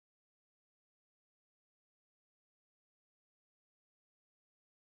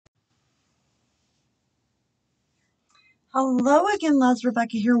Hello again, loves.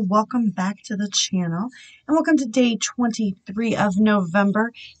 Rebecca here. Welcome back to the channel and welcome to day 23 of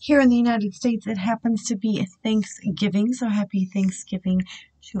November. Here in the United States, it happens to be Thanksgiving, so happy Thanksgiving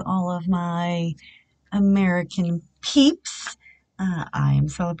to all of my American peeps. I am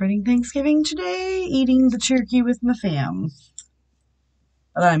celebrating Thanksgiving today, eating the turkey with my fam.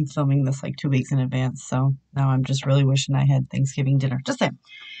 But I'm filming this like 2 weeks in advance, so now I'm just really wishing I had Thanksgiving dinner. Just saying.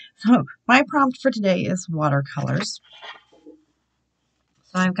 So my prompt for today is watercolors.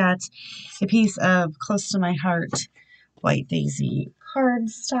 So I've got a piece of Close to My Heart White Daisy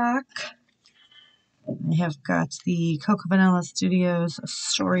cardstock. I have got the Coco Vanilla Studios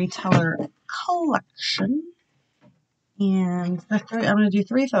Storyteller Collection. And I'm going to do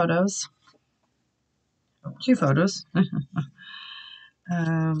 3 photos, 2 photos,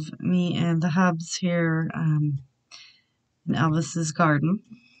 of me and the hubs here in Elvis's garden.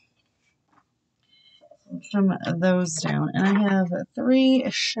 Trim those down. And I have 3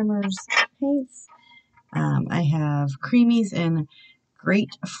 shimmers paints. I have Creamies in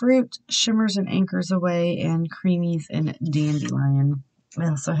Grapefruit, Shimmers and Anchors Away, and Creamies in Dandelion. I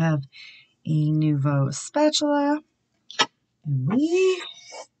also have a Nouveau spatula. And we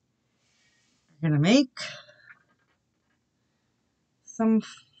are going to make some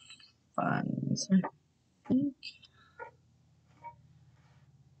fun. So I think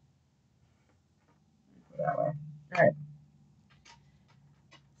that way. All right.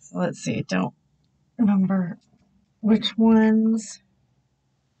 So let's see. I don't remember which ones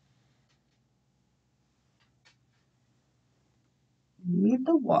need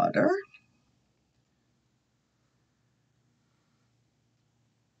the water.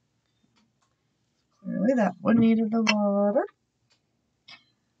 Clearly that one needed the water.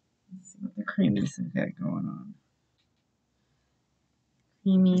 Let's see what the creamies have got going on.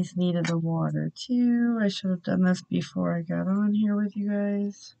 Creamies needed the water too. I should have done this before I got on here with you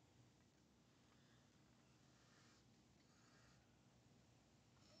guys.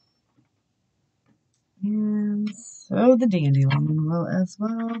 And so the dandelion will as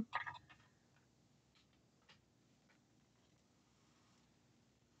well.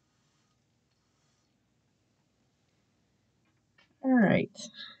 All right.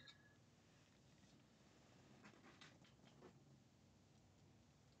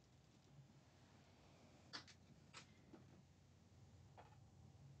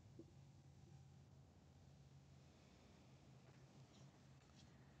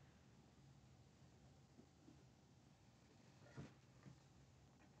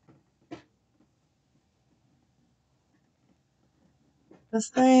 This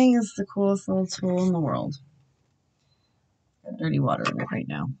thing is the coolest little tool in the world. Got dirty water in it right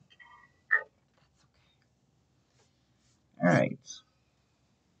now. All right.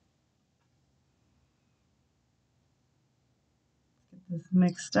 Get this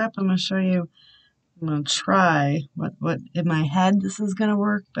mixed up. I'm going to show you. I'm going to try what in my head this is going to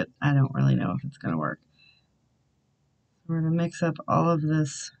work, but I don't really know if it's going to work. We're going to mix up all of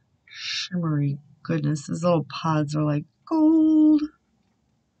this shimmery goodness. These little pods are like gold.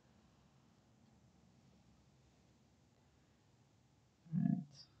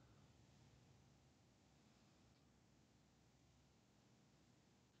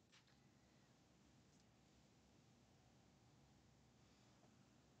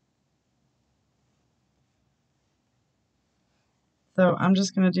 So I'm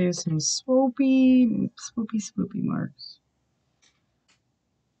just going to do some swoopy marks.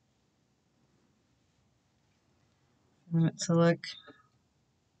 I want it to look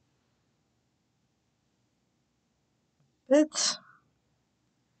a bit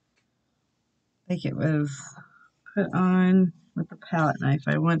like it was put on with the palette knife.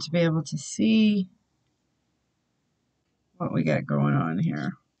 I want to be able to see what we got going on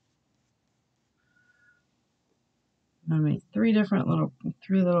here. I'm going to make 3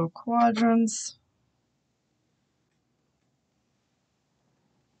 little quadrants.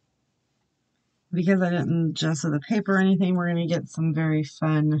 Because I didn't gesso the paper or anything, we're going to get some very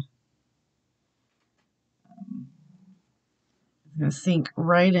fun. It's going to sink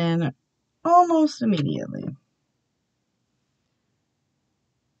right in almost immediately.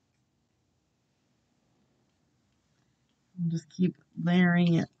 I'll just keep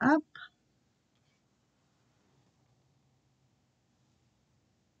layering it up.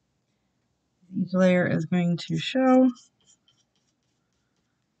 Each layer is going to show.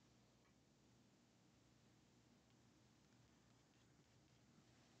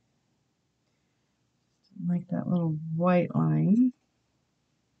 Like that little white line.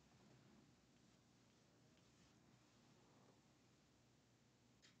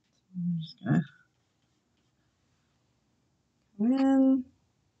 I'm just gonna in.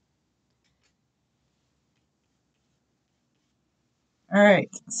 All right,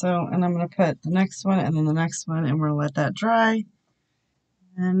 so, and I'm going to put the next one and then the next one, and we're going to let that dry.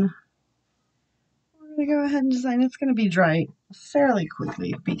 And we're going to go ahead and design. It's going to be dry fairly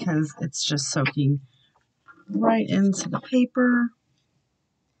quickly because it's just soaking right into the paper.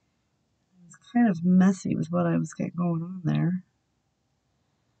 It's kind of messy with what I was getting going on there.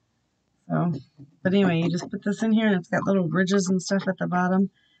 So, but anyway, you just put this in here and it's got little ridges and stuff at the bottom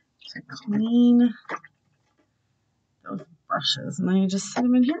to clean those brushes. And then you just set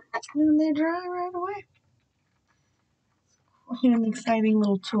them in here and they dry right away. Quite an exciting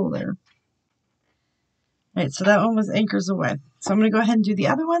little tool there. All right, so that one was anchors away. So I'm going to go ahead and do the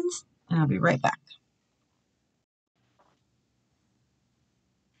other ones and I'll be right back.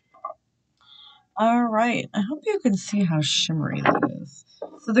 All right, I hope you can see how shimmery that is.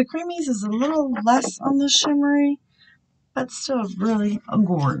 So the creamies is a little less on the shimmery, but still really a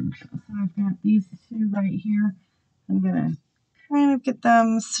gorge. So I've got these two right here. I'm going to kind of get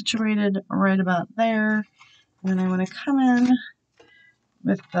them situated right about there. And then I want to come in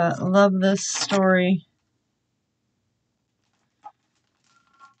with the Love This Story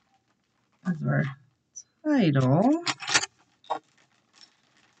as our title.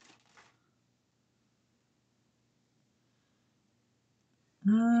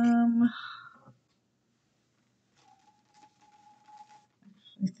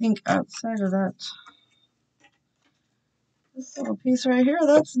 I think outside of that, this little piece right here,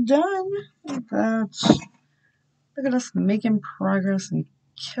 that's done. Look at us making progress and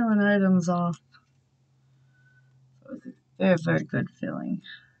killing items off. So it's a very, very good feeling.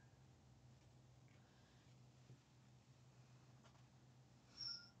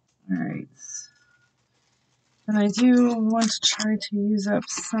 All right. And I do want to try to use up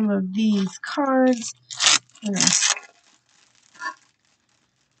some of these cards.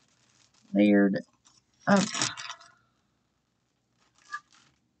 Layered up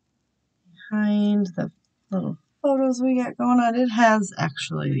behind the little photos we got going on. It has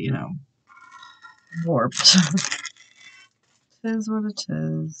actually, you know, warped. It is what it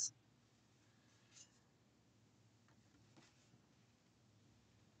is.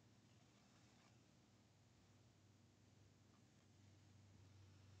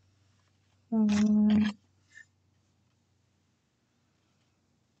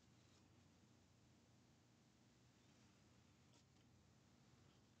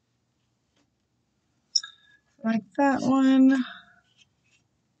 Like that one.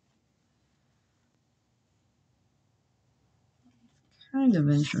 Kind of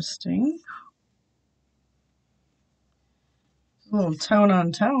interesting. A little tone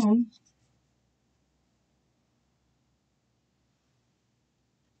on tone.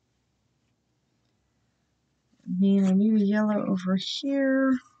 And I need a yellow over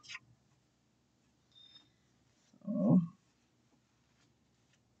here. So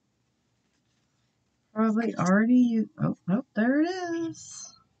probably already used. Oh, nope, there it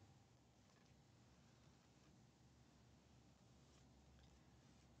is.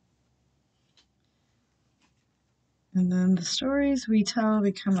 And then the stories we tell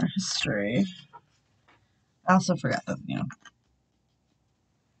become our history. I also forgot them, you know.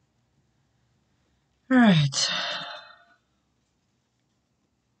 All right.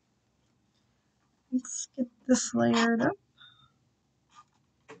 Let's get this layered up.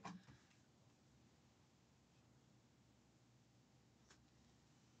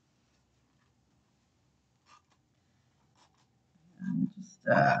 And just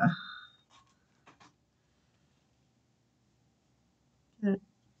get it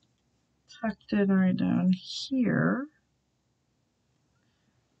tucked in right down here.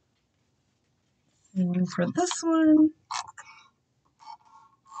 And for this one,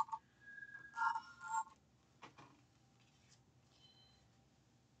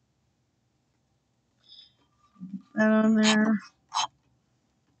 that on there.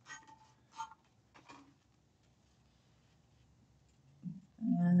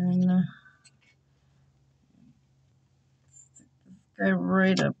 And go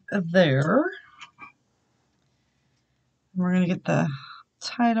right up there. And we're going to get the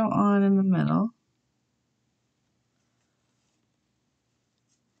title on in the middle.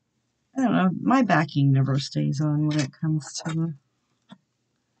 I don't know, my backing never stays on when it comes to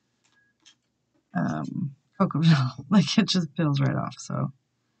the cocoa. Like it just peels right off. So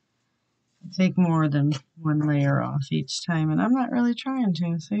I take more than one layer off each time, and I'm not really trying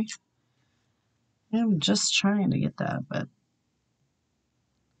to, see? I'm just trying to get that, but it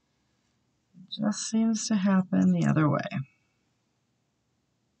just seems to happen the other way.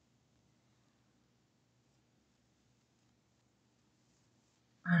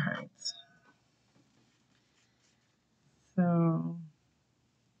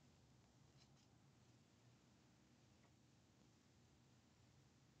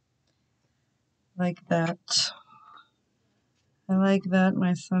 like that. I like that.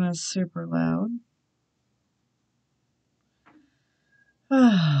 My son is super loud.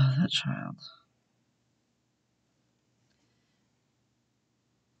 Ah, that child.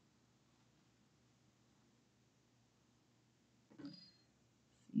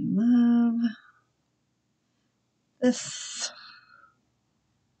 Love this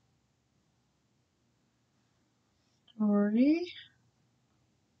story.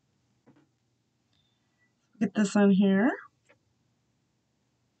 Get this on here.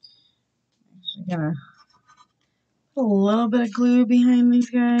 Actually gonna put a little bit of glue behind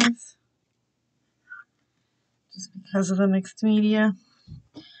these guys, just because of the mixed media.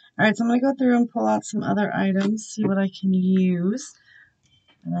 Alright, so I'm going to go through and pull out some other items, see what I can use.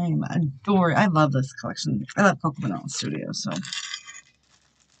 And I am adoring, I love this collection. I love Coco Vanilla Studio, so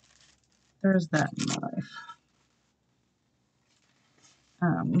there's that in my life.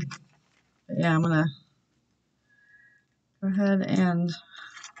 But yeah, I'm going to go ahead and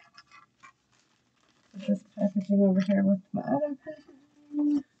put this packaging over here with my other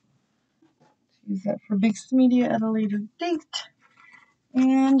packaging. Use that for mixed media at a later date.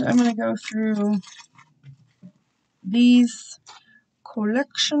 And I'm going to go through these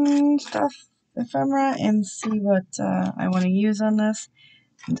collection stuff, ephemera, and see what I want to use on this.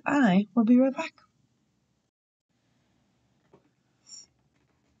 And I will be right back.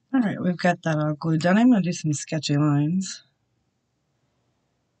 Alright, we've got that all glued down. I'm going to do some sketchy lines.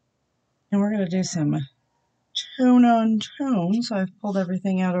 And we're going to do some tone on tone. So I've pulled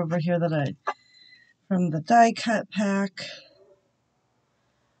everything out over here that from the die cut pack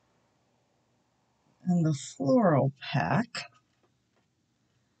and the floral pack.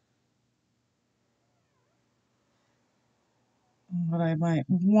 What I might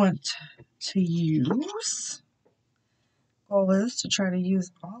want to use. Goal is to try to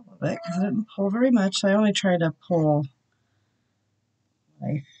use all of it because I didn't pull very much. So I only tried to pull what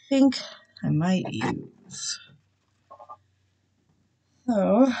I think I might use.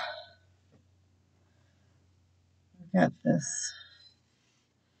 So I've got this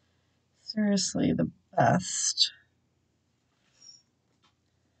seriously the best.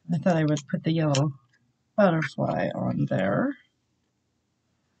 I thought I would put the yellow butterfly on there.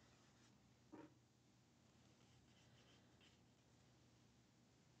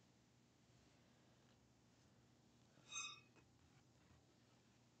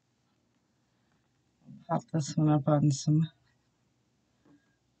 Pop this one up on some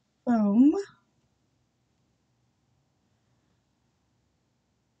foam.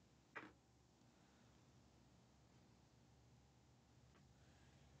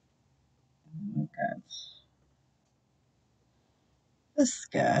 We've got this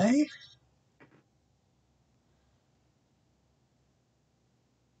guy.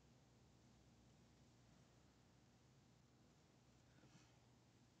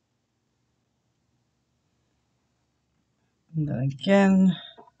 And then again,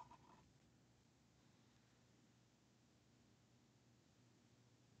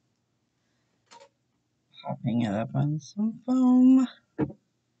 popping it up on some foam.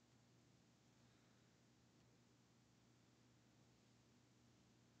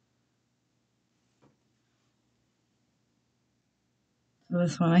 So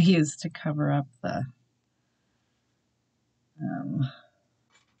this one I used to cover up the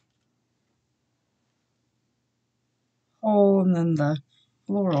hole, and then the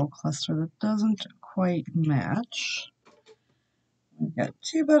floral cluster that doesn't quite match. We've got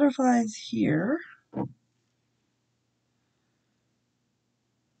two butterflies here. I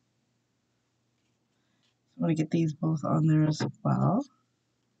want to get these both on there as well.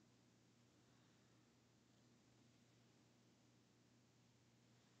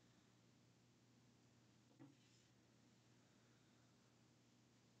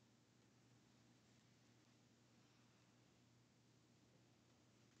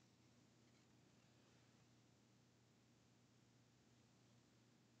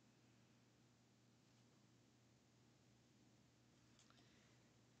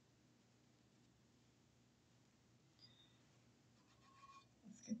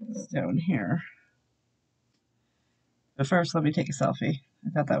 Let's get this down here. But first, let me take a selfie. I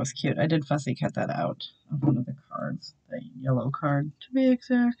thought that was cute. I did fussy cut that out of one of the cards, the yellow card to be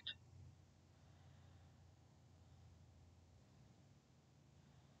exact.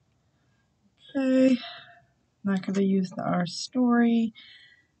 Okay, not going to use the Our Story.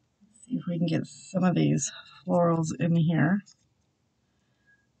 Let's see if we can get some of these florals in here.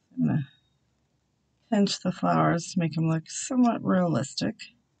 I'm going to pinch the flowers to make them look somewhat realistic.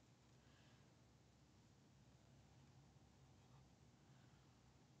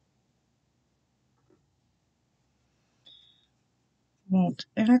 Won't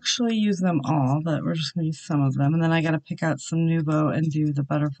actually use them all, but we're just going to use some of them. And then I got to pick out some Nuvo and do the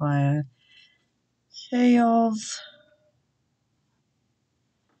butterfly tails.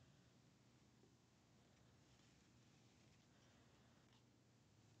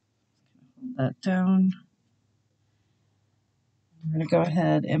 Hold that down. I'm going to go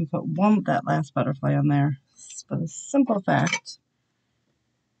ahead and put that last butterfly on there for the simple fact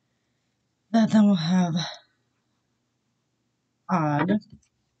that then we'll have odd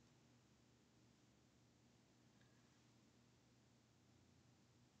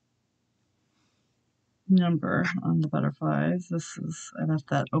number on the butterflies. I left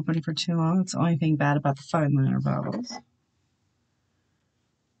that open for too long. It's the only thing bad about the fine liner bottles.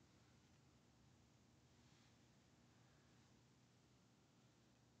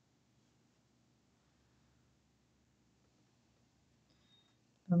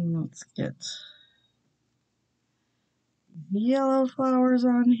 Then let's get yellow flowers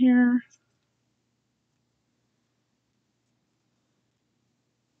on here.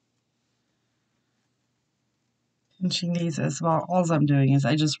 Pinching these as well. All I'm doing is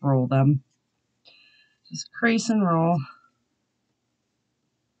I just roll them. Just crease and roll.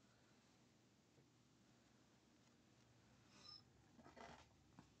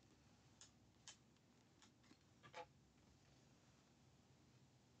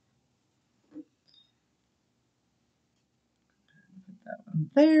 Put that one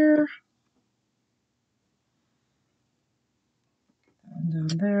there. And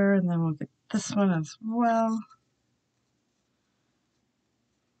down there, and then we'll get this one as well.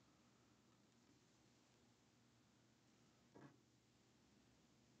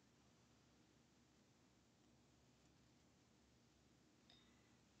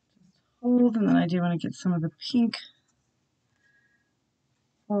 Hold, and then I do want to get some of the pink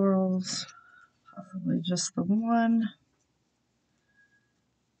florals, possibly just the one.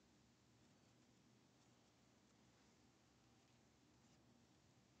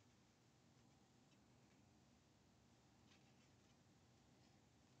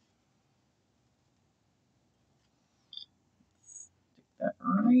 Stick that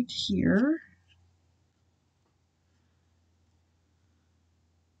right here.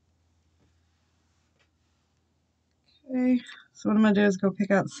 Okay, so what I'm going to do is go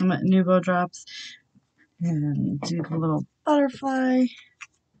pick out some Nuvo drops and do the little butterfly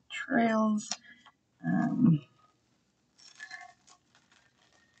trails.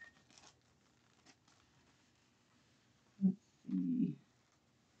 Let's see.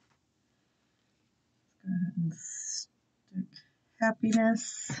 Let's go ahead and stick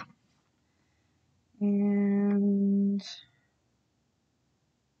happiness and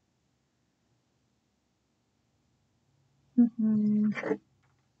everyday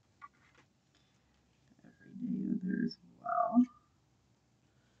other as well.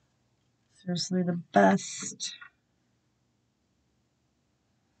 Seriously, the best.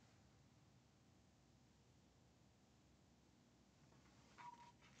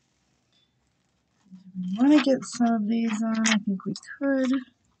 I want to get some of these on. I think we could. You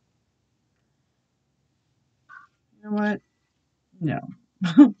know what? No.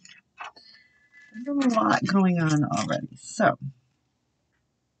 There's a lot going on already. So, all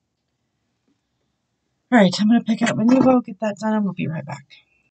right, I'm going to pick out my Nuvo, get that done, and we'll be right back.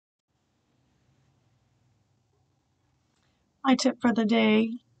 My tip for the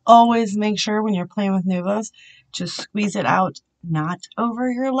day, always make sure when you're playing with Nuvos, just squeeze it out, not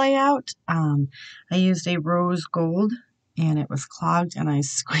over your layout. I used a rose gold, and it was clogged, and I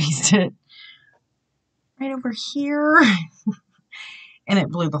squeezed it right over here, and it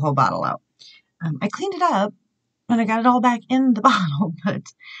blew the whole bottle out. I cleaned it up, and I got it all back in the bottle, but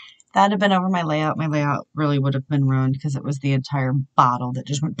that had been over my layout. My layout really would have been ruined because it was the entire bottle that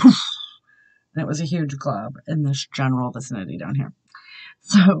just went poof, and it was a huge glob in this general vicinity down here.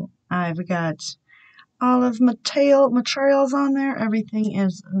 So I've got all of my materials on there. Everything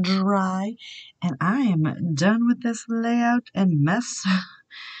is dry, and I am done with this layout and mess. I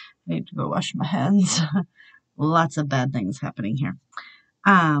need to go wash my hands. Lots of bad things happening here.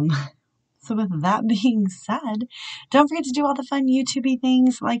 So with that being said, don't forget to do all the fun YouTube-y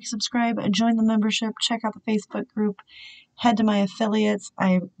things, like, subscribe, join the membership, check out the Facebook group, head to my affiliates.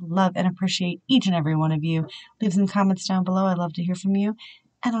 I love and appreciate each and every one of you. Leave some comments down below. I'd love to hear from you.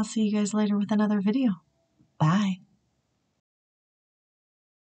 And I'll see you guys later with another video. Bye.